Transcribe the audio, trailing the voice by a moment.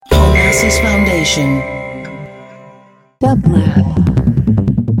Genesis Foundation.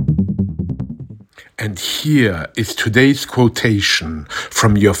 And here is today's quotation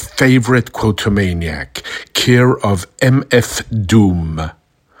from your favorite quotomaniac, Keir of M.F. Doom.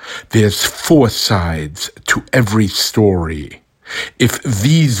 There's 4 sides to every story. If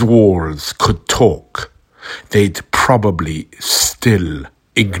these walls could talk, they'd probably still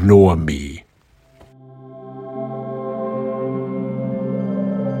ignore me.